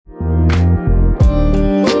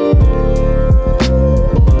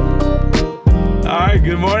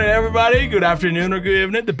everybody. Good afternoon or good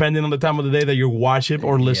evening, depending on the time of the day that you're watching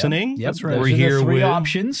or listening. Yep. That's right. We're Those are the here three with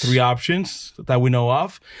options. 3 options that we know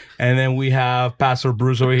of. And then we have Pastor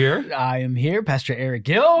Bruce over here. I am here, Pastor Eric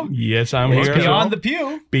Gill. Yes, I'm It's here. Beyond the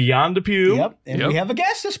Pew. Beyond the Pew. Yep. And Yep. we have a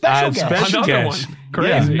guest, a special guest. Special Another guest. one.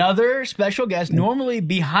 Crazy. Another special guest, normally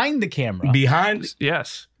behind the camera. Behind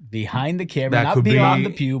Yes. Behind the camera. That Not could beyond be-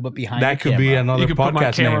 the pew, but behind the that camera. could be another You could put my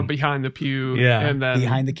podcast camera name. behind the pew. Yeah. And then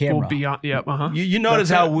Behind the camera. We'll beyond, yep. You notice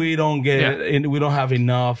That's how it. we don't get we don't have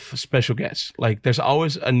enough special guests. Like there's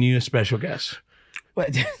always a new special guest.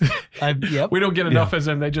 But, yep. We don't get enough as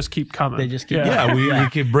in they just keep coming. They just keep Yeah, we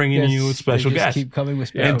keep bringing Yes, you special they just guests. keep coming with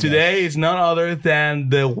special And guests. today is none other than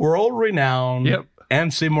the world-renowned Yep.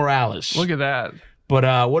 MC Morales. Look at that.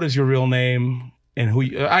 But what is your real name and who?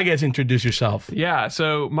 I guess introduce yourself. Yeah,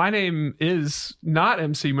 so my name is not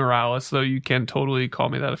MC Morales, though you can totally call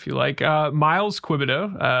me that if you like. Miles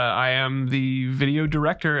Quebedeaux. I am the video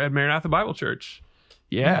director at Maranatha Bible Church.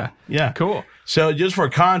 Yeah. Cool. So just for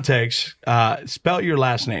context, spell your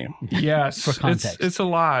last name. Yes, For context. it's a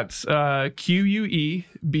lot. Quebedeaux.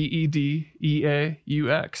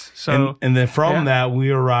 So And then from yeah. that,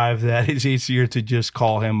 we arrived that it's easier to just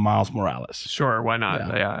call him Miles Morales. sure, why not?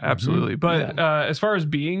 Yeah. Yeah, absolutely. But as far as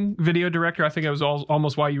being video director, I think that was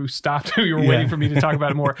almost why you stopped. You were Yeah. waiting for me to talk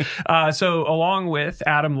about it more. So along with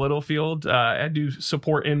Adam Littlefield, I do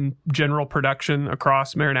support in general production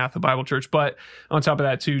across Maranatha Bible Church. But on top of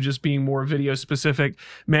that, too, just being more video specific,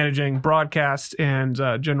 managing broadcast and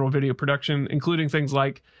general video production, including things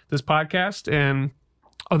like this podcast and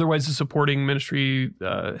other ways of supporting ministry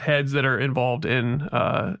heads that are involved in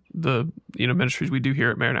the ministries we do here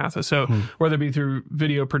at Maranatha. So whether it be through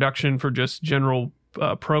video production for just general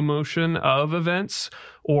promotion of events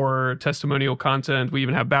or testimonial content, we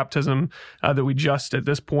even have baptism that we just at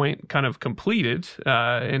this point kind of completed,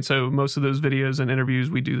 and so most of those videos and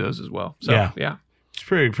interviews we do those as well. So yeah. It's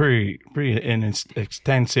pretty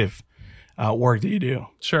extensive work that you do.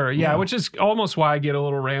 Sure. Yeah, which is almost why I get a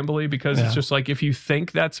little rambly because it's just like if you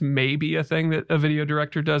think that's maybe a thing that a video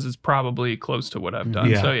director does, it's probably close to what I've done.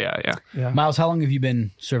 Yeah. So yeah. Miles, how long have you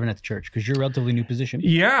been serving at the church? Because you're a relatively new position.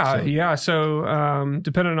 Yeah. So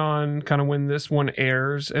depending on kind of when this one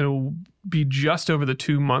airs, it'll be just over the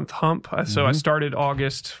 2-month hump. So I started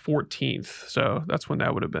August 14th. So that's when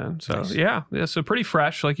that would have been. So yeah. So pretty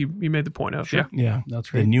fresh, like you made the point of. Yeah, That's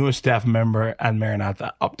the great. newest staff member at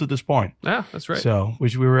Maranatha up to this point. Yeah, that's right. So,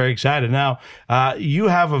 which we were very excited. Now, you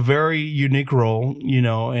have a very unique role,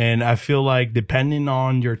 and I feel like depending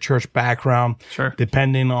on your church background, Sure.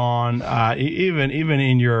 depending on even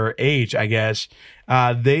in your age, I guess,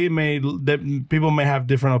 people may have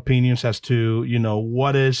different opinions as to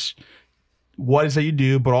what is that you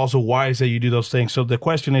do, but also why is that you do those things. So the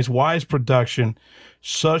question is, why is production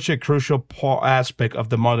such a crucial aspect of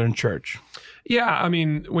the modern church? Yeah, I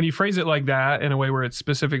mean, when you phrase it like that in a way where it's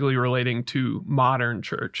specifically relating to modern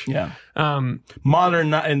church. Yeah. Modern,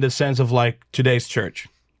 not in the sense of like today's church.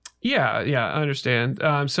 Yeah, I understand.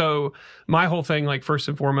 So my whole thing, like first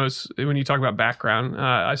and foremost, when you talk about background,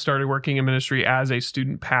 I started working in ministry as a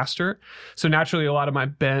student pastor. So naturally, a lot of my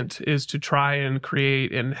bent is to try and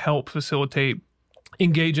create and help facilitate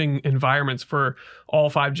engaging environments for all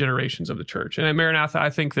 5 generations of the church. And at Maranatha, I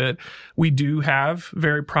think that we do have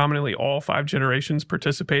very prominently all 5 generations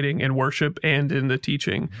participating in worship and in the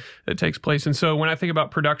teaching that takes place. And so when I think about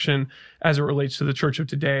production as it relates to the church of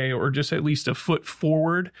today, or just at least a foot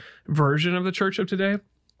forward version of the church of today,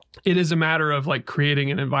 it is a matter of like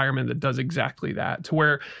creating an environment that does exactly that, to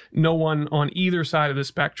where no one on either side of the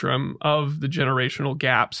spectrum of the generational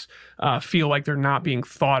gaps feel like they're not being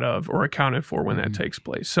thought of or accounted for when that takes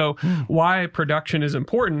place. So why production is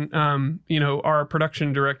important, our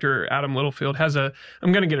production director, Adam Littlefield, I'm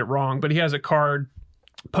going to get it wrong, but he has a card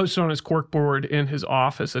posted on his corkboard in his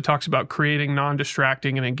office that talks about creating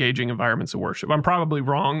non-distracting and engaging environments of worship. I'm probably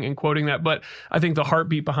wrong in quoting that, but I think the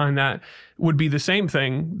heartbeat behind that would be the same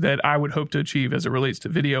thing that I would hope to achieve as it relates to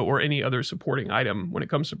video or any other supporting item when it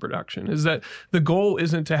comes to production, is that the goal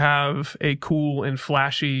isn't to have a cool and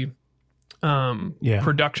flashy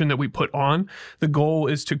production that we put on. The goal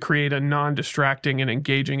is to create a non-distracting and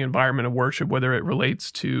engaging environment of worship, whether it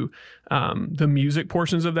relates to the music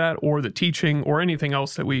portions of that or the teaching or anything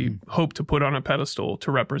else that we hope to put on a pedestal to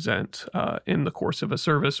represent in the course of a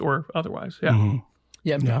service or otherwise. Yeah.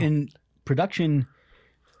 Yeah. And production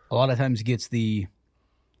a lot of times gets the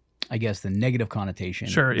negative connotation.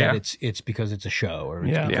 Sure, yeah. That it's because it's a show or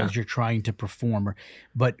it's Yeah. because you're trying to perform.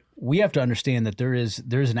 But we have to understand that there's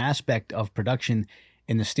an aspect of production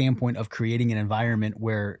in the standpoint of creating an environment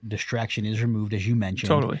where distraction is removed, as you mentioned.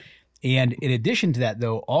 Totally. And in addition to that,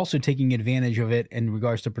 though, also taking advantage of it in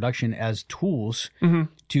regards to production as tools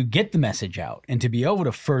to get the message out and to be able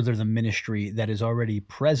to further the ministry that is already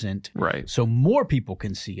present. Right. So more people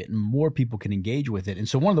can see it and more people can engage with it. And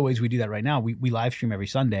so one of the ways we do that right now, we live stream every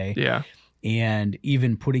Sunday. Yeah. And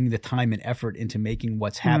even putting the time and effort into making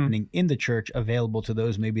what's happening in the church available to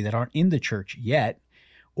those maybe that aren't in the church yet,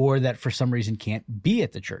 or that for some reason can't be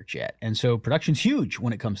at the church yet. And so production's huge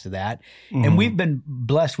when it comes to that. And we've been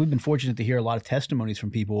blessed. We've been fortunate to hear a lot of testimonies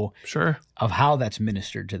from people of how that's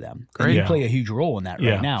ministered to them. Great. And you play a huge role in that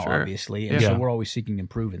right now, Sure. obviously. And so we're always seeking to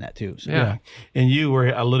improve in that too. So. Yeah. And you were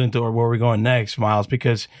alluding to where we're going next, Miles,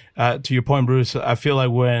 because to your point, Bruce, I feel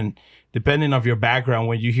like when, depending on your background,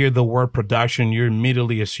 when you hear the word production, you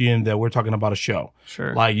immediately assume that we're talking about a show.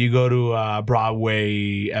 Sure. Like you go to a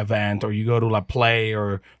Broadway event or you go to a play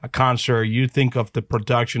or a concert, you think of the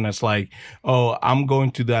production as like, oh, I'm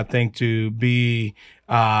going to that thing to be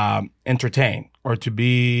entertained or to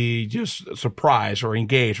be just surprised or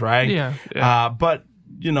engaged, right? Yeah. But,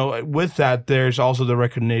 with that, there's also the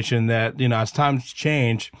recognition that, as times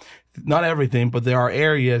change, not everything, but there are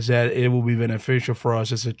areas that it will be beneficial for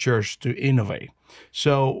us as a church to innovate.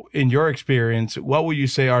 So in your experience, what would you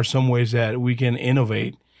say are some ways that we can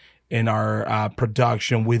innovate in our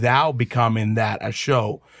production without becoming that a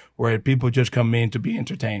show where people just come in to be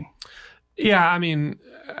entertained? Yeah, I mean,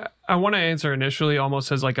 I want to answer initially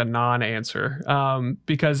almost as like a non-answer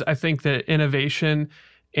because I think that innovation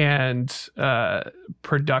and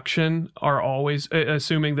production are always,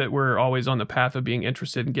 assuming that we're always on the path of being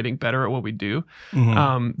interested in getting better at what we do,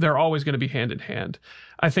 they're always going to be hand in hand.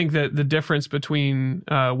 I think that the difference between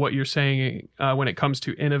what you're saying when it comes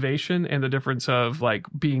to innovation and the difference of like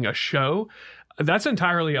being a show, that's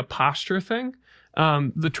entirely a posture thing.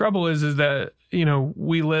 The trouble is that,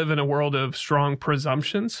 we live in a world of strong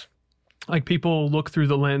presumptions. Like people look through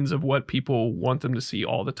the lens of what people want them to see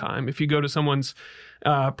all the time. If you go to someone's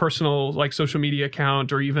personal like social media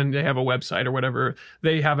account, or even they have a website or whatever,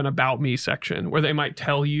 they have an about me section where they might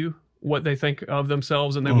tell you what they think of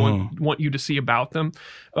themselves and they want you to see about them.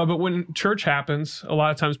 But when church happens, a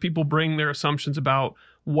lot of times people bring their assumptions about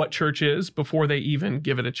what church is before they even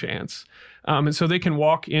give it a chance. And so they can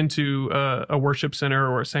walk into a worship center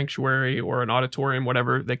or a sanctuary or an auditorium,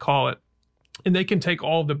 whatever they call it, and they can take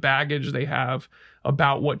all the baggage they have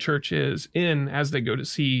about what church is in as they go to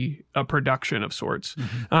see a production of sorts.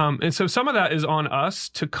 And so some of that is on us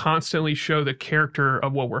to constantly show the character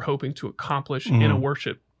of what we're hoping to accomplish in a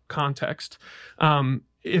worship context.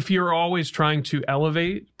 If you're always trying to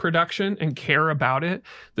elevate production and care about it,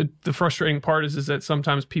 the frustrating part is that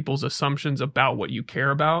sometimes people's assumptions about what you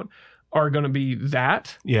care about are going to be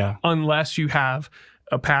that, unless you have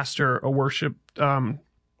a pastor, a worship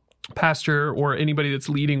pastor, or anybody that's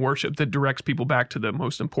leading worship that directs people back to the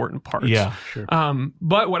most important parts. Yeah, sure.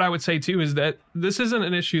 But what I would say too is that this isn't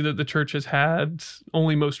an issue that the church has had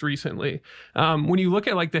only most recently. When you look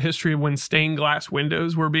at like the history of when stained glass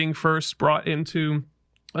windows were being first brought into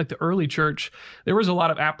like the early church, there was a lot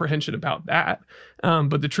of apprehension about that.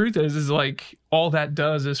 But the truth is like all that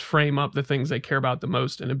does is frame up the things they care about the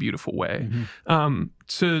most in a beautiful way.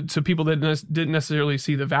 To people that didn't necessarily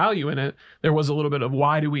see the value in it, there was a little bit of,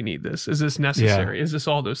 why do we need this? Is this necessary? Is this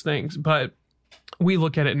all those things? But we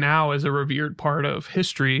look at it now as a revered part of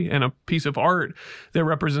history and a piece of art that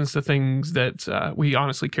represents the things that we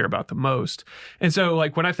honestly care about the most. And so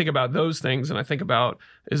like when I think about those things and I think about,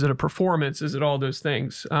 is it a performance? Is it all those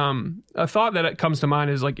things? A thought that comes to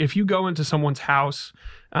mind is like, if you go into someone's house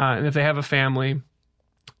and if they have a family,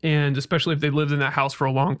 and especially if they lived in that house for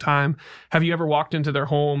a long time, have you ever walked into their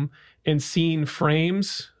home and seen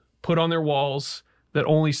frames put on their walls that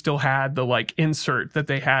only still had the like insert that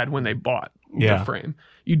they had when they bought the frame?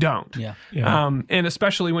 You don't. And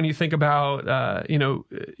especially when you think about,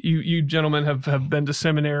 you gentlemen have been to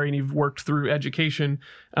seminary and you've worked through education,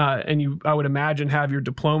 and you, I would imagine, have your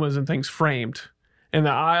diplomas and things framed. And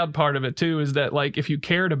the odd part of it too is that like if you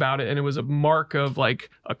cared about it and it was a mark of like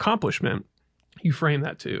accomplishment, you frame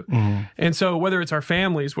that too. And so whether it's our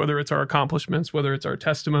families, whether it's our accomplishments, whether it's our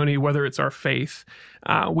testimony, whether it's our faith,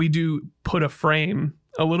 we do put a frame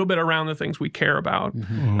a little bit around the things we care about.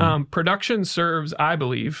 Production serves, I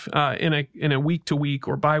believe, in a week to week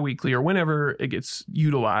or bi-weekly or whenever it gets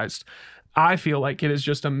utilized, I feel like it is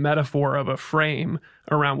just a metaphor of a frame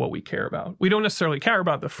around what we care about. We don't necessarily care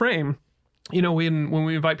about the frame. When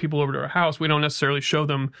we invite people over to our house, we don't necessarily show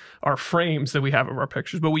them our frames that we have of our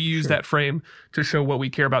pictures, but we use that frame to show what we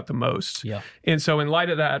care about the most. And so in light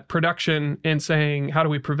of that, production and saying, how do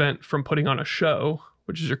we prevent from putting on a show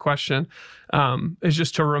which is your question, is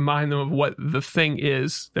just to remind them of what the thing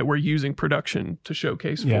is that we're using production to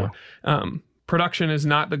showcase for. Production is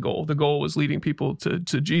not the goal. The goal was leading people to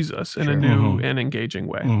Jesus in a new and engaging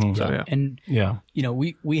way. So, And, you know,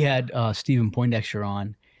 we had Stephen Poindexter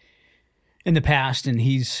on in the past, and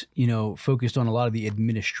he's, you know, focused on a lot of the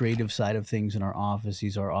administrative side of things in our office.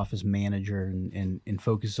 He's our office manager and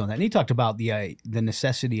focuses on that. And he talked about the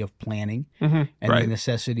necessity of planning and the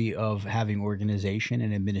necessity of having organization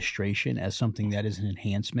and administration as something that is an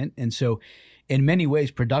enhancement. And so in many ways,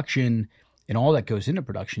 production and all that goes into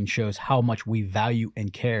production shows how much we value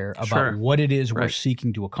and care about what it is we're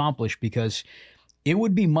seeking to accomplish, because it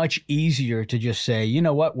would be much easier to just say, you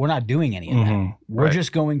know what, we're not doing any of that. We're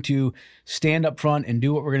just going to stand up front and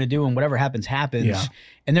do what we're going to do, and whatever happens, happens. Yeah.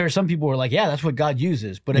 And there are some people who are like, yeah, that's what God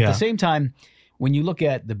uses. But at the same time, when you look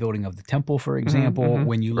at the building of the temple, for example,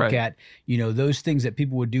 when you look at, you know, those things that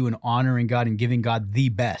people would do in honoring God and giving God the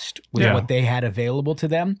best with what they had available to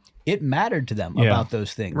them, it mattered to them about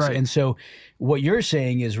those things. And so what you're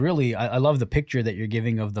saying is really, I love the picture that you're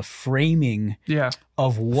giving of the framing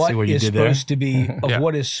of what is supposed to be,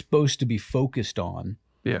 what is supposed to be focused on.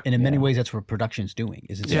 And in many ways, that's what production's doing,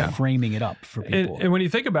 is it's framing it up for people. And when you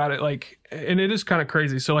think about it, like, and it is kind of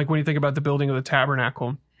crazy. So like when you think about the building of the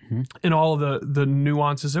tabernacle, and all of the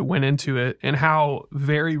nuances that went into it and how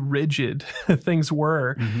very rigid things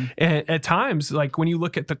were. And at times, like when you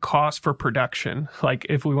look at the cost for production, like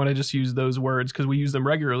if we want to just use those words, because we use them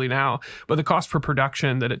regularly now, but the cost for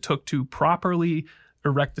production that it took to properly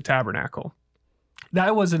erect the tabernacle,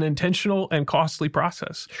 that was an intentional and costly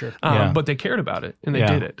process. But they cared about it and they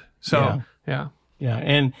did it. So,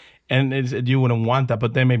 And you wouldn't want that,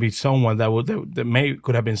 but there may be someone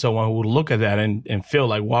could have been someone who would look at that and feel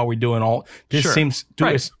like, while we're doing all this seems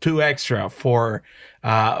too extra for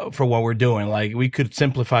what we're doing. Like, we could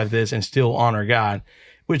simplify this and still honor God,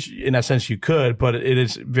 which in a sense you could, but it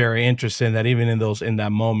is very interesting that even in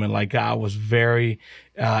that moment, like, God was very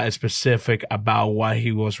specific about what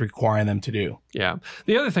he was requiring them to do. Yeah.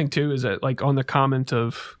 The other thing too is that, like, on the comment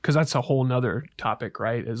of, because that's a whole nother topic,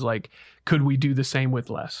 right? Is like, could we do the same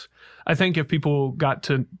with less? I think if people got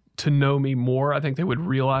to know me more, I think they would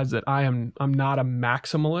realize that I'm not a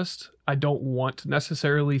maximalist. I don't want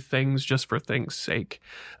necessarily things just for things' sake.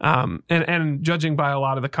 And judging by a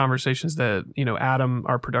lot of the conversations that, you know, Adam,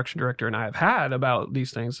 our production director, and I have had about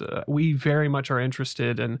these things, we very much are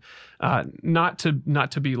interested in not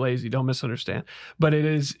to be lazy. Don't misunderstand, but it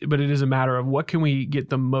is a matter of what can we get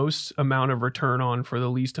the most amount of return on for the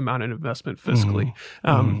least amount of investment fiscally.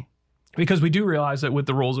 Because we do realize that with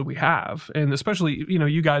the roles that we have, and especially, you know,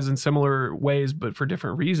 you guys in similar ways, but for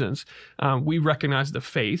different reasons, we recognize the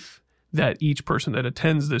faith that each person that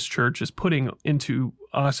attends this church is putting into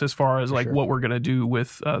us as far as like what we're going to do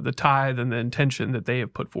with the tithe and the intention that they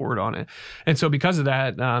have put forward on it. And so because of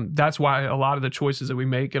that, that's why a lot of the choices that we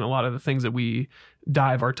make and a lot of the things that we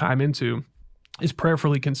dive our time into is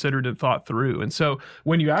prayerfully considered and thought through. And so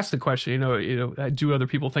when you ask the question, you know, do other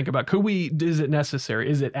people think about, is it necessary?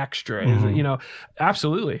 Is it extra? Is it, you know,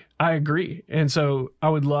 absolutely. I agree. And so I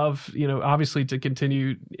would love, you know, obviously to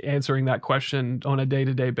continue answering that question on a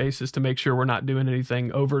day-to-day basis to make sure we're not doing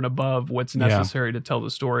anything over and above what's necessary to tell the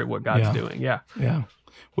story of what God's doing. Yeah.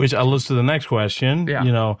 Which alludes to the next question.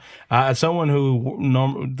 You know, as someone who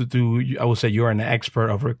I would say you're an expert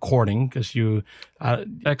of recording, because you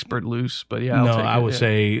expert loose, but I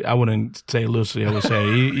wouldn't say loosely. I would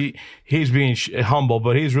say he's being humble,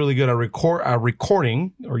 but he's really good at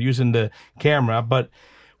recording or using the camera. But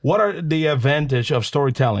what are the advantages of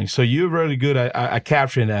storytelling? So you're really good at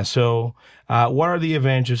capturing that. So what are the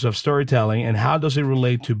advantages of storytelling, and how does it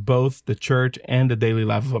relate to both the church and the daily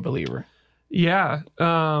life of a believer? Yeah.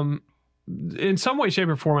 In some way, shape,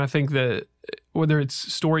 or form, I think that whether it's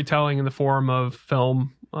storytelling in the form of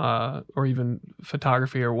film or even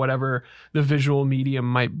photography or whatever the visual medium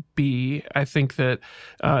might be, I think that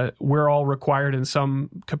we're all required in some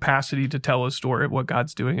capacity to tell a story of what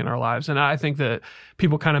God's doing in our lives. And I think that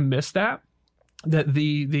people kind of miss that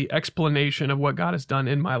the explanation of what God has done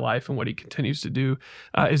in my life and what he continues to do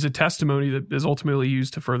is a testimony that is ultimately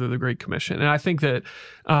used to further the Great Commission. And I think that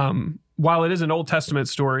while it is an Old Testament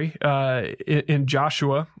story, in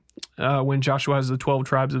Joshua, when Joshua has the 12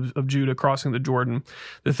 tribes of Judah crossing the Jordan,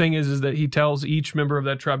 the thing is that he tells each member of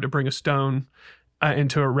that tribe to bring a stone and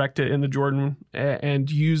to erect it in the Jordan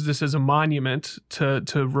and use this as a monument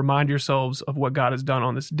to remind yourselves of what God has done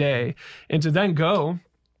on this day, and to then go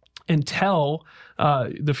and tell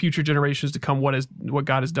the future generations to come what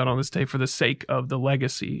God has done on this day for the sake of the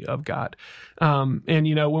legacy of God. And,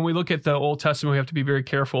 when we look at the Old Testament, we have to be very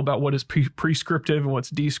careful about what is prescriptive and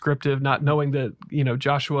what's descriptive, not knowing that,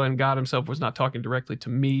 Joshua and God himself was not talking directly to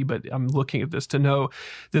me, but I'm looking at this to know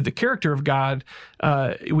that the character of God,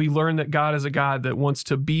 we learn that God is a God that wants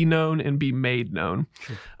to be known and be made known.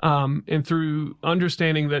 Sure. And through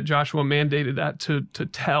understanding that Joshua mandated that to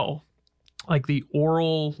tell, like the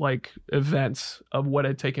oral events of what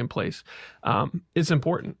had taken place, it's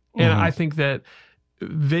important. And I think that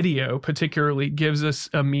video particularly gives us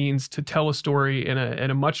a means to tell a story in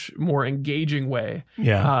a much more engaging way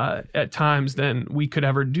at times than we could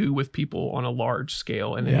ever do with people on a large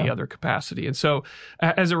scale in any other capacity. And so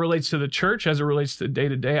as it relates to the church, as it relates to day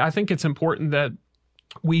to day, I think it's important that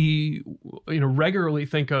we regularly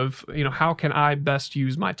think of how can I best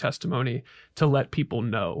use my testimony to let people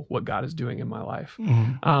know what God is doing in my life.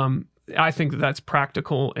 I think that's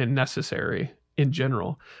practical and necessary in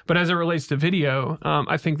general. But as it relates to video,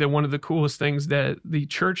 I think that one of the coolest things that the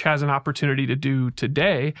church has an opportunity to do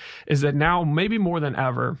today is that now, maybe more than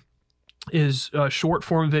ever, is short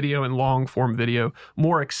form video and long form video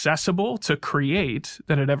more accessible to create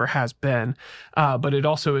than it ever has been, but it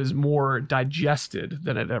also is more digested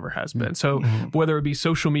than it ever has been. So whether it be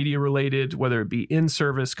social media related, whether it be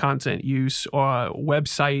in-service content use,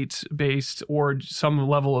 website based, or some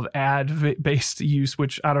level of ad based use,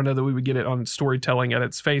 which I don't know that we would get it on storytelling at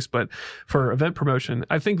its face, but for event promotion,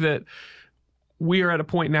 I think that we are at a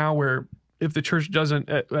point now where if the church doesn't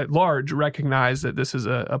at large recognize that this is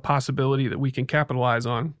a possibility that we can capitalize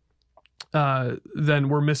on, then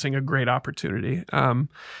we're missing a great opportunity.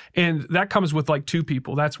 And that comes with two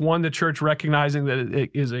people. That's one, the church recognizing that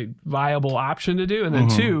it is a viable option to do. And then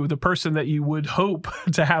two, the person that you would hope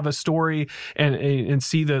to have a story and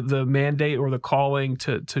see the mandate or the calling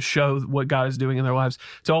to show what God is doing in their lives,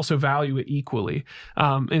 to also value it equally.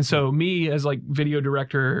 And so me as video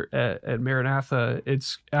director at Maranatha,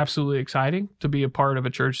 it's absolutely exciting to be a part of a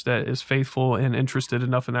church that is faithful and interested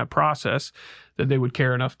enough in that process that they would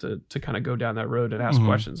care enough to kind of go down that road and ask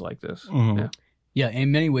questions like this. Yeah,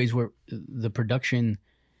 in many ways, where the production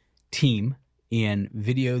team and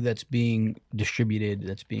video that's being distributed,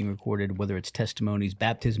 that's being recorded, whether it's testimonies,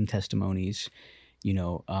 baptism testimonies,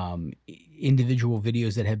 individual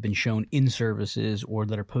videos that have been shown in services or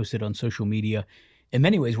that are posted on social media, in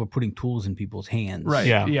many ways, we're putting tools in people's hands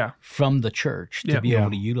from the church to be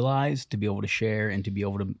able to utilize, to be able to share, and to be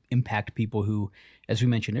able to impact people who, as we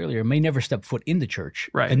mentioned earlier, may never step foot in the church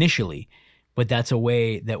initially. But that's a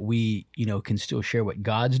way that we, can still share what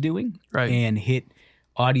God's doing and hit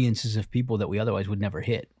audiences of people that we otherwise would never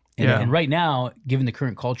hit. And right now, given the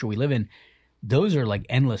current culture we live in, those are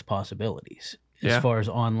endless possibilities as far as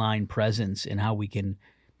online presence and how we can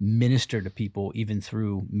minister to people even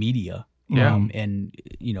through media. And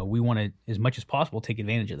we want to, as much as possible, take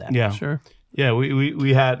advantage of that. Yeah, sure. Yeah,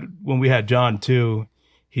 we had, when we had John too,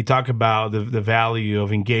 he talked about the value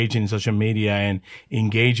of engaging in social media and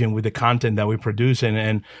engaging with the content that we produce,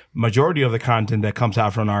 and majority of the content that comes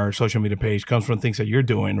out from our social media page comes from things that you're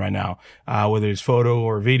doing right now, whether it's photo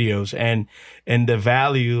or videos, and the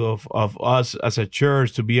value of us as a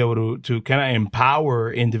church to be able to kind of empower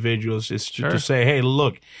individuals is to say, hey,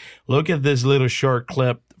 look at this little short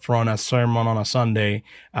clip from a sermon on a Sunday.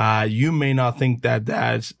 You may not think that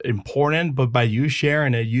that's important, but by you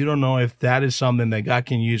sharing it, you don't know if that is something that God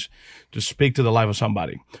can use to speak to the life of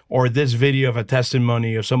somebody. Or this video of a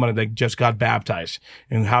testimony of somebody that just got baptized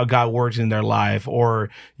and how God works in their life. Or,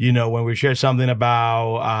 when we share something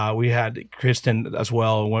about, we had Kristen as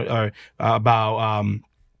well, about,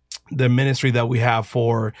 the ministry that we have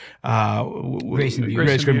for Grace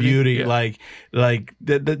and Beauty,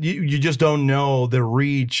 you just don't know the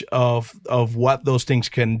reach of what those things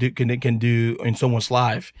can do in someone's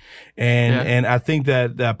life, and I think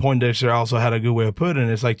that point Dexter also had a good way of putting it.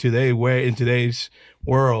 It's today, where in today's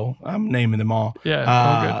world, I'm naming them all.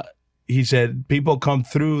 He said people come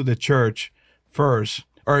through the church first.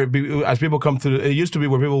 As people come through, it used to be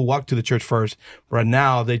where people walk to the church first, but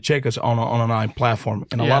now they check us on an online platform,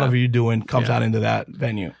 and a lot of you doing comes out into that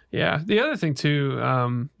venue. Yeah. The other thing too,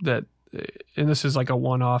 that, and this is a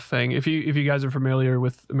one-off thing. If you guys are familiar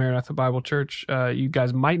with Maranatha Bible Church, you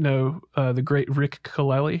guys might know the great Rick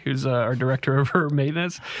Kaleli, who's our director of our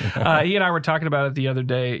maintenance. He and I were talking about it the other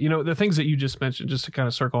day. The things that you just mentioned, just to kind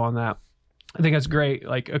of circle on that. I think that's great,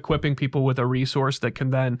 equipping people with a resource that can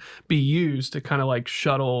then be used to kind of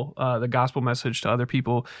shuttle the gospel message to other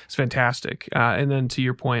people is fantastic. And then to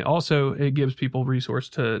your point, also it gives people resource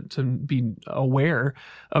to be aware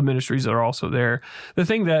of ministries that are also there. The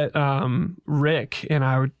thing that Rick and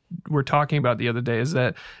I were talking about the other day, is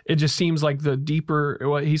that it just seems like the deeper,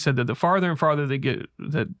 what he said, that the farther and farther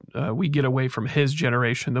we get away from his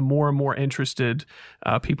generation, the more and more interested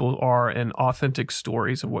people are in authentic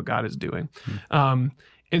stories of what God is doing. And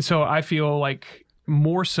so I feel like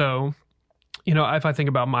more so, if I think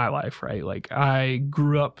about my life, right? Like I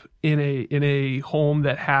grew up in a home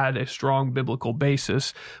that had a strong biblical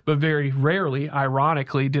basis, but very rarely,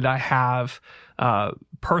 ironically, did I have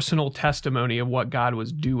personal testimony of what God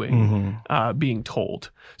was doing being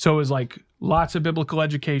told. So it was like lots of biblical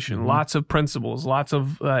education, lots of principles, lots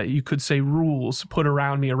of, you could say, rules put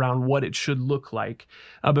around me around what it should look like.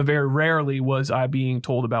 But very rarely was I being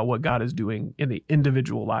told about what God is doing in the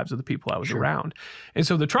individual lives of the people I was around. And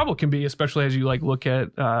so the trouble can be, especially as you like look at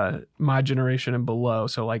my generation and below,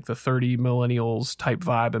 so like the 30 millennials type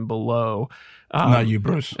vibe and below. Not you,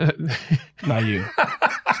 Bruce. Not you.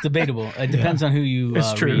 It's debatable. It depends on who you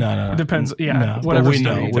It's true. read. No. It depends. Yeah. No. Whatever We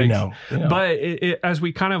study know. you take. But as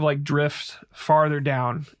we kind of like drift farther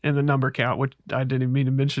down in the number count, which I didn't even mean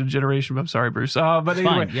to mention a generation, but I'm sorry, Bruce. But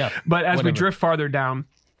anyway, but as we drift farther down,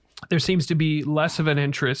 there seems to be less of an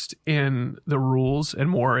interest in the rules and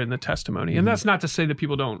more in the testimony. And that's not to say that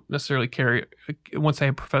people don't necessarily carry, once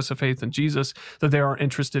they profess a faith in Jesus, that they aren't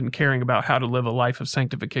interested in caring about how to live a life of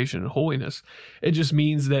sanctification and holiness. It just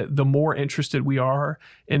means that the more interested we are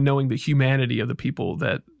in knowing the humanity of the people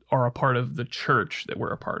that are a part of the church that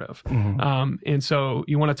we're a part of. And so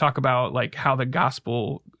you want to talk about like how the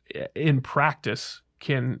gospel in practice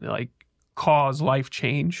can like cause life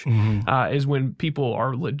change is when people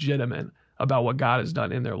are legitimate about what God has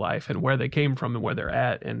done in their life and where they came from and where they're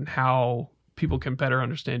at and how people can better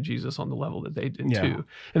understand Jesus on the level that they did too.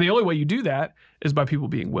 And the only way you do that is by people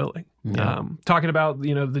being willing. Talking about,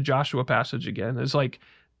 the Joshua passage again, is like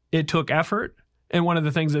it took effort. And one of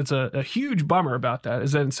the things that's a huge bummer about that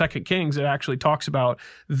is that in 2 Kings, it actually talks about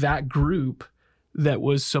that group that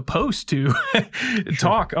was supposed to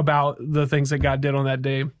talk about the things that God did on that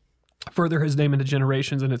day, further his name into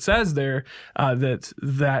generations. And it says there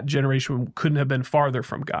that generation couldn't have been farther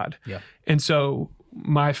from God. And so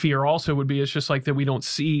my fear also would be, it's just like that we don't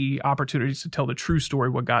see opportunities to tell the true story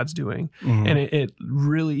of what God's doing. And it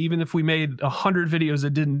really, even if we made 100 videos that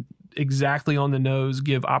didn't exactly on the nose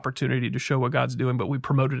give opportunity to show what God's doing, but we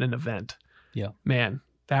promoted an event. Man,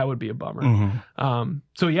 that would be a bummer.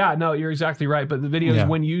 So you're exactly right. But the videos,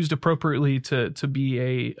 when used appropriately to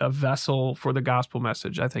be a vessel for the gospel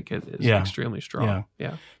message, I think it is extremely strong.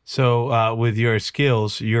 So with your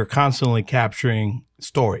skills, you're constantly capturing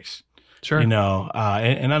stories. And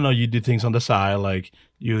I know you do things on the side, like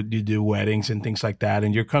you do weddings and things like that,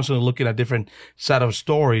 and you're constantly looking at different set of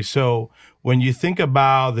stories. So when you think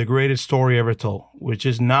about the greatest story ever told, which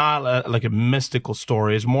is not like a mystical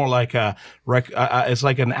story, it's more like it's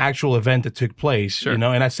like an actual event that took place, And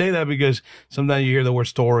I say that because sometimes you hear the word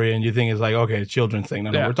story and you think it's like, okay, a children's thing.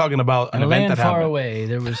 No, we're talking about an event that happened. Far away,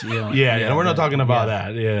 there was, and we're not talking about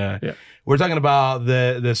that. We're talking about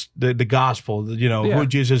the gospel, who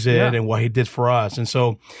Jesus is and what he did for us. And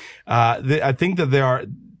so I think that there are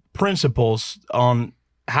principles on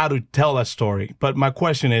how to tell that story. But my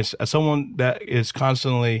question is, as someone that is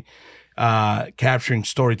constantly capturing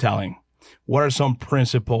storytelling, what are some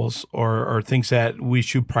principles or things that we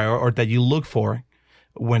should or that you look for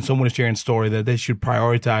when someone is sharing a story that they should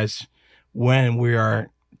prioritize when we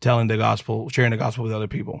are telling the gospel, sharing the gospel with other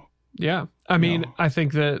people? Yeah. I mean, I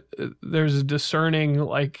think that there's a discerning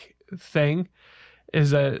thing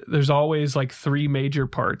is that there's always three major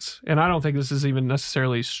parts. And I don't think this is even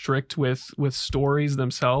necessarily strict with stories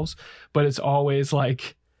themselves, but it's always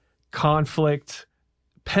conflict,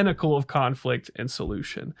 pinnacle of conflict and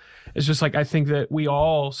solution. It's just I think that we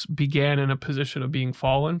all began in a position of being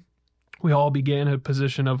fallen. We all began in a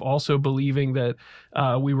position of also believing that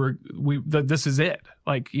that this is it.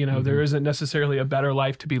 There isn't necessarily a better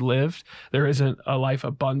life to be lived. There isn't a life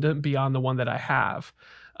abundant beyond the one that I have.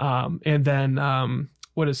 And then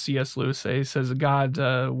what does C.S. Lewis say? He says God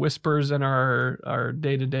whispers in our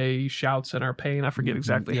day-to-day, shouts in our pain. I forget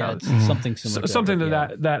exactly how it's something similar. Something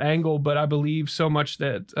to that angle, but I believe so much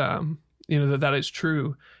that that is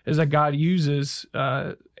true, is that God uses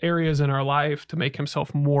areas in our life to make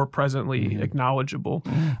himself more presently acknowledgeable.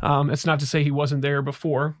 It's not to say he wasn't there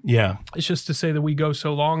before. It's just to say that we go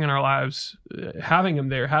so long in our lives having him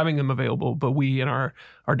there, having him available, but we in our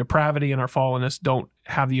depravity and our fallenness don't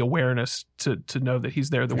have the awareness to know that he's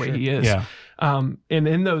there the way he is. And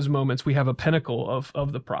in those moments, we have a pinnacle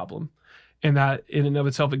of the problem. And that in and of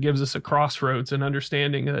itself, it gives us a crossroads and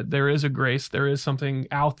understanding that there is a grace, there is something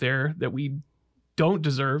out there that we don't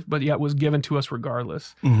deserve, but yet was given to us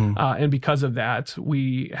regardless. And because of that,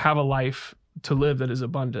 we have a life to live that is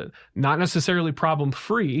abundant, not necessarily problem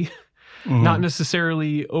free, not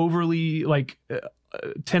necessarily overly like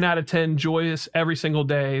 10 out of 10 joyous every single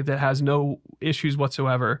day that has no issues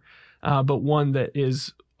whatsoever, but one that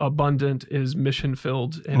is abundant, is mission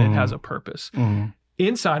filled, and it has a purpose.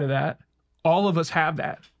 Inside of that, all of us have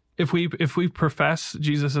that. If we profess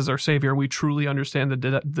Jesus as our Savior, we truly understand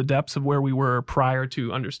the depths of where we were prior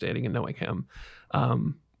to understanding and knowing Him.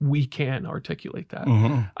 We can articulate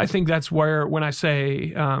that. I think that's where, when I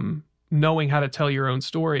say knowing how to tell your own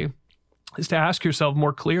story, is to ask yourself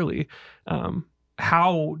more clearly,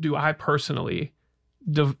 how do I personally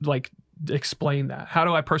explain that? How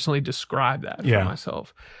do I personally describe that for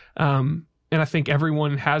myself? And I think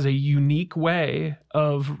everyone has a unique way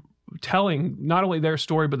of telling not only their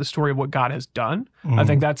story, but the story of what God has done. I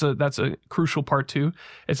think that's a crucial part too.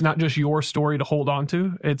 It's not just your story to hold on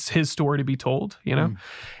to, it's His story to be told, you know?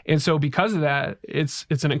 And so because of that, it's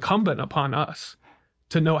an incumbent upon us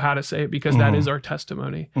to know how to say it, because that is our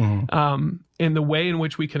testimony. And the way in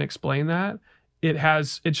which we can explain that,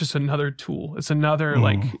 it's just another tool. It's another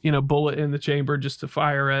bullet in the chamber just to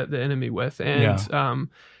fire at the enemy with. And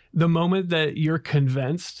the moment that you're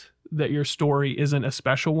convinced that your story isn't a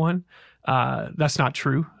special one, that's not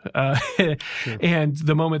true. And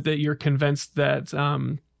the moment that you're convinced that,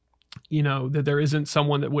 that there isn't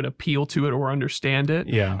someone that would appeal to it or understand it,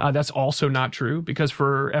 that's also not true, because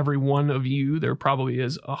for every one of you, there probably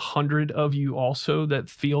is 100 of you also that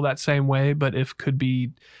feel that same way, but if could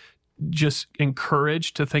be just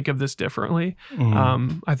encouraged to think of this differently.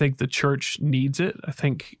 I think the church needs it. I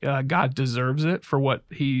think God deserves it for what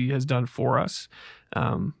He has done for us.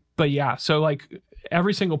 But yeah, so like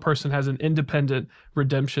every single person has an independent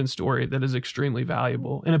redemption story that is extremely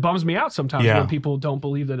valuable. And it bums me out sometimes when people don't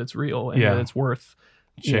believe that it's real and that it's worth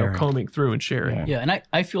combing through and sharing. Yeah, and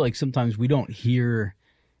I feel like sometimes we don't hear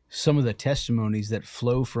some of the testimonies that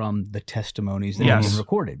flow from the testimonies that have been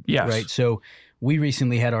recorded. Yes. Right? So we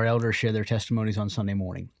recently had our elders share their testimonies on Sunday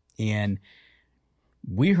morning, and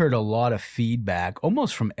we heard a lot of feedback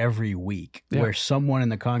almost from every week where someone in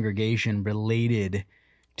the congregation related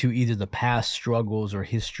to either the past struggles or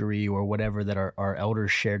history or whatever that our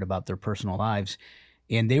elders shared about their personal lives.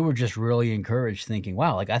 And they were just really encouraged, thinking,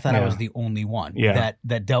 wow, like I thought I was the only one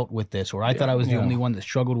that dealt with this, or I thought I was the only one that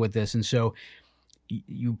struggled with this. And so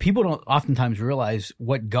people don't oftentimes realize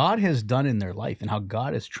what God has done in their life and how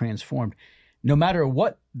God has transformed, no matter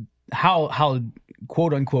how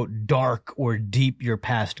quote unquote dark or deep your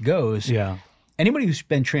past goes. Anybody who's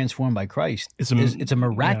been transformed by Christ, it's a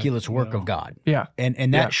miraculous work of God.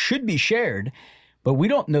 And that should be shared, but we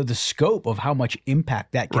don't know the scope of how much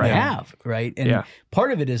impact that can have, right? And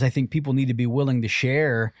part of it is, I think people need to be willing to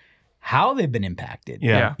share how they've been impacted,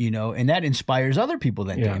 and that inspires other people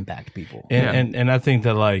then to impact people. And I think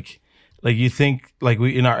that like you think, like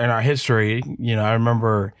we in our history, I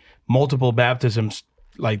remember multiple baptisms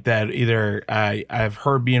like that, either I've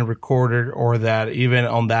heard being recorded, or that even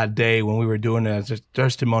on that day when we were doing it as a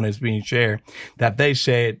testimony is being shared, that they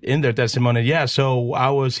say in their testimony, so I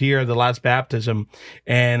was here at the last baptism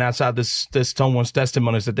and I saw this someone's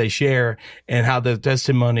testimonies that they share, and how the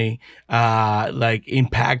testimony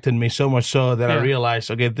impacted me so much so that I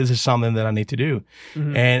realized, okay, this is something that I need to do.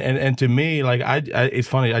 And to me, like it's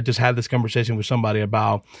funny, I just had this conversation with somebody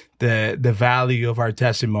about the value of our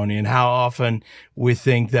testimony, and how often we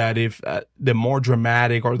think that if the more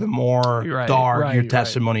dramatic or the more dark your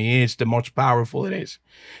testimony is, the more powerful it is.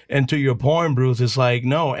 And to your point, Bruce, it's like,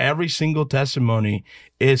 no, every single testimony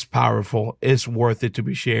is powerful. It's worth it to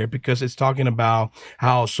be shared, because it's talking about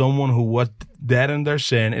how someone who was dead in their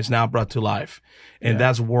sin is now brought to life. And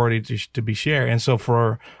that's worthy to be shared. And so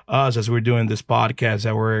for us, as we're doing this podcast,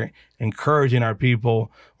 that we're encouraging our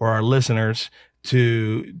people or our listeners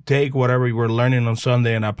to take whatever we're learning on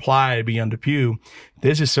Sunday and apply it beyond the pew,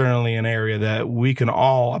 this is certainly an area that we can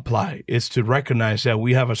all apply. It's to recognize that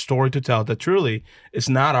we have a story to tell that truly it's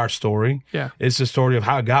not our story. It's the story of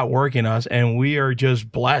how God worked in us, and we are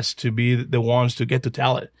just blessed to be the ones to get to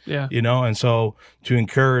tell it. And so to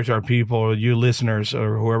encourage our people, or you listeners,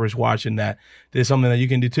 or whoever's watching, that there's something that you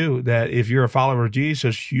can do too, that if you're a follower of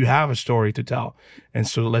Jesus, you have a story to tell. And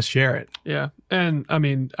so let's share it. And I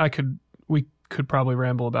mean, we could probably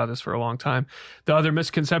ramble about this for a long time. The other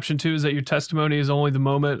misconception too is that your testimony is only the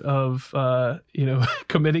moment of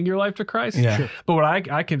committing your life to Christ. But what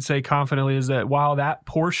I can say confidently is that while that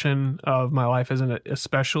portion of my life isn't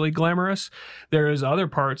especially glamorous, there is other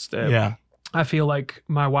parts that I feel like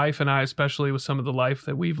my wife and I, especially with some of the life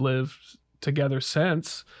that we've lived together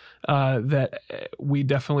since, that we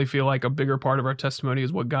definitely feel like a bigger part of our testimony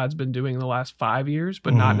is what God's been doing in the last 5 years,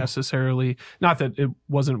 but not necessarily, not that it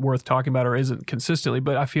wasn't worth talking about or isn't consistently,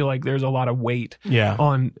 but I feel like there's a lot of weight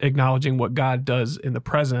on acknowledging what God does in the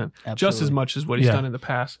present just as much as what he's done in the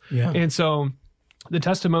past. And so the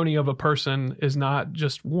testimony of a person is not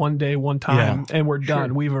just one day, one time, and we're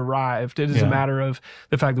done. We've arrived. It is a matter of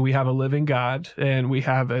the fact that we have a living God and we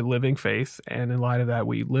have a living faith. And in light of that,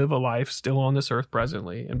 we live a life still on this earth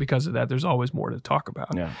presently. And because of that, there's always more to talk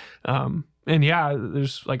about. And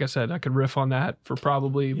there's, like I said, I could riff on that for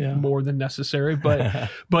probably more than necessary. But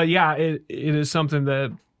it is something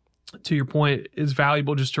that, to your point, is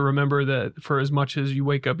valuable just to remember that for as much as you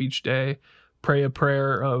wake up each day, pray a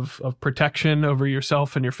prayer of protection over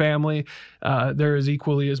yourself and your family. There is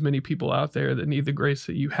equally as many people out there that need the grace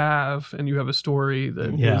that you have, and you have a story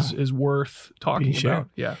that is worth talking about.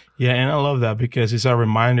 Yeah, and I love that because it's a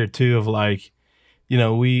reminder too of like,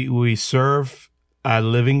 we serve a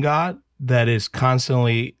living God that is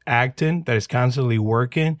constantly acting, that is constantly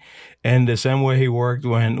working. And the same way he worked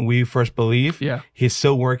when we first believed, he's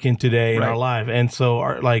still working today in our life. And so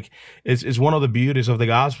it's one of the beauties of the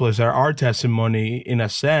gospel is that our testimony, in a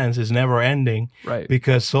sense, is never ending. Right.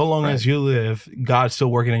 Because so long as you live, God's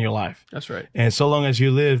still working in your life. That's right. And so long as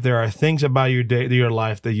you live, there are things about your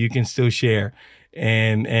life that you can still share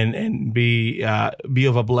and be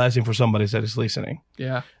of a blessing for somebody that is listening.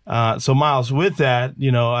 Yeah. So Miles, with that,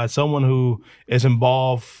 as someone who is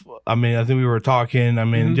involved, I think we were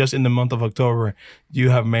talking, just in the month of October, you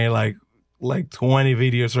have made like 20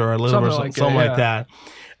 videos or a little something like that.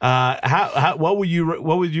 How would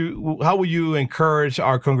you encourage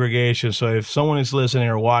our congregation? So if someone is listening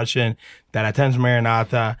or watching that attends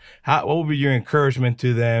Maranatha, what would be your encouragement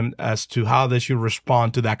to them as to how they should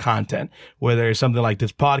respond to that content? Whether it's something like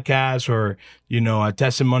this podcast or, a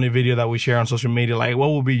testimony video that we share on social media, like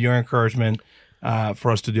what would be your encouragement for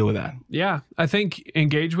us to deal with that? Yeah, I think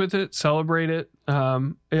engage with it, celebrate it.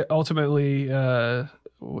 It ultimately,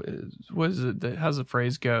 what is it? How's the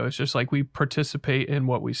phrase go? It's just like we participate in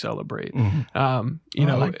what we celebrate. I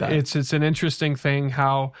like that. It's an interesting thing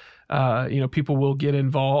how people will get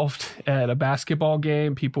involved at a basketball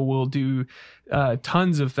game. People will do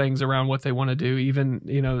tons of things around what they want to do. Even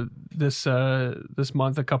this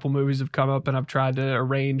month, a couple movies have come up, and I've tried to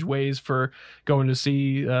arrange ways for going to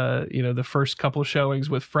see the first couple showings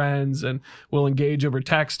with friends, and we'll engage over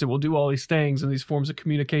text, and we'll do all these things and these forms of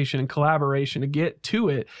communication and collaboration to get to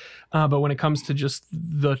it. But when it comes to just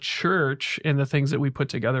the church and the things that we put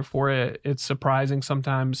together for it, it's surprising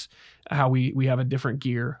sometimes how we have a different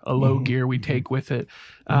gear, a low gear we take with it.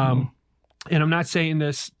 And I'm not saying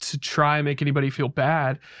this to try and make anybody feel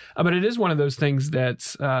bad, but it is one of those things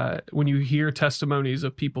that when you hear testimonies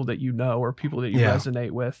of people that or people that you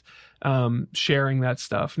resonate with, sharing that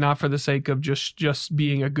stuff, not for the sake of just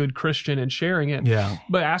being a good Christian and sharing it,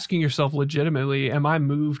 but asking yourself legitimately, am I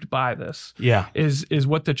moved by this? Is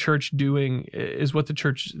what the church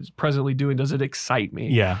is presently doing, does it excite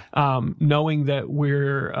me? Knowing that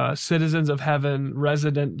we're citizens of heaven,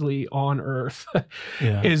 residently on earth,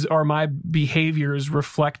 are my behaviors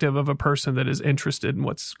reflective of a person that is interested in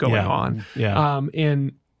what's going on?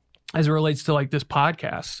 And as it relates to like this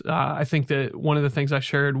podcast, I think that one of the things I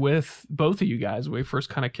shared with both of you guys when we first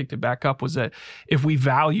kind of kicked it back up was that if we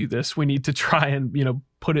value this, we need to try and,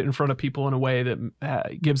 put it in front of people in a way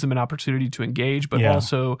that gives them an opportunity to engage, but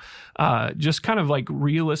also just kind of like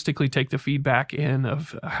realistically take the feedback in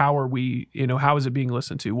of how are we, how is it being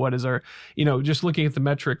listened to? What is our, just looking at the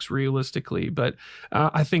metrics realistically. But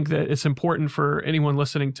I think that it's important for anyone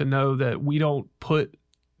listening to know that we don't put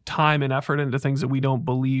time and effort into things that we don't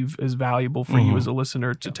believe is valuable for you as a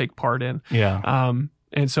listener to take part in.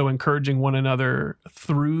 And so encouraging one another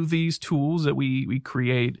through these tools that we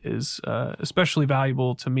create is especially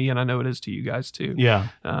valuable to me, and I know it is to you guys too.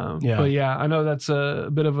 But I know that's a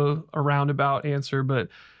bit of a roundabout answer, but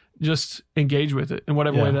just engage with it in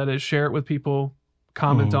whatever way that is. Share it with people,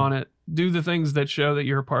 comment on it, do the things that show that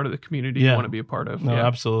you're a part of the community you want to be a part of. No,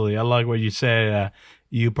 absolutely. I like what you said.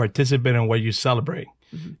 You participate in what you celebrate.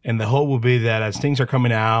 And the hope will be that as things are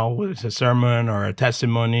coming out, whether it's a sermon or a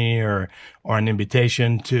testimony or an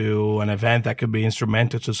invitation to an event that could be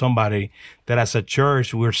instrumental to somebody, that as a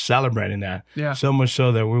church, we're celebrating that. So much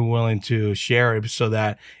so that we're willing to share it so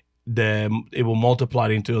that it will multiply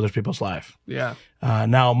into other people's life.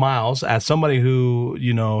 Now, Miles, as somebody who,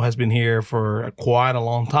 has been here for quite a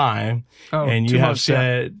long time, and you have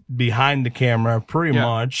said behind the camera pretty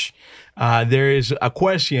much, there is a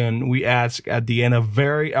question we ask at the end of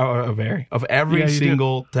every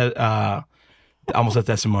single almost a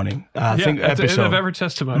testimony. I Yeah, think at the end episode. of every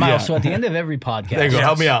testimony. Miles, so at the end of every podcast, There you go.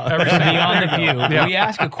 Help me out. Beyond the Pew, we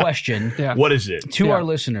ask a question Yeah. What is it? to our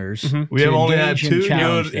listeners. We to have only had engage and 2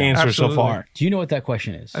 challenge good them. answers so Absolutely. far. Do you know what that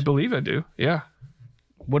question is? I believe I do. Yeah.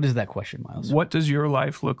 What is that question, Miles? What does your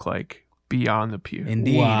life look like beyond the pew?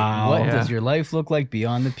 Indeed. Wow. What Yeah. does your life look like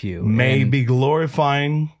beyond the pew? May And be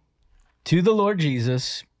glorifying. to the Lord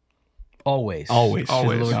Jesus, always. Always. To the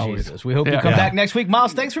Lord Always. Jesus. We hope you Yeah. come Yeah. back next week.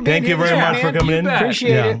 Miles, thanks for being Thank here. you very this much week, for man. coming in.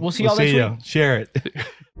 Appreciate it. We'll see y'all next week. Share it.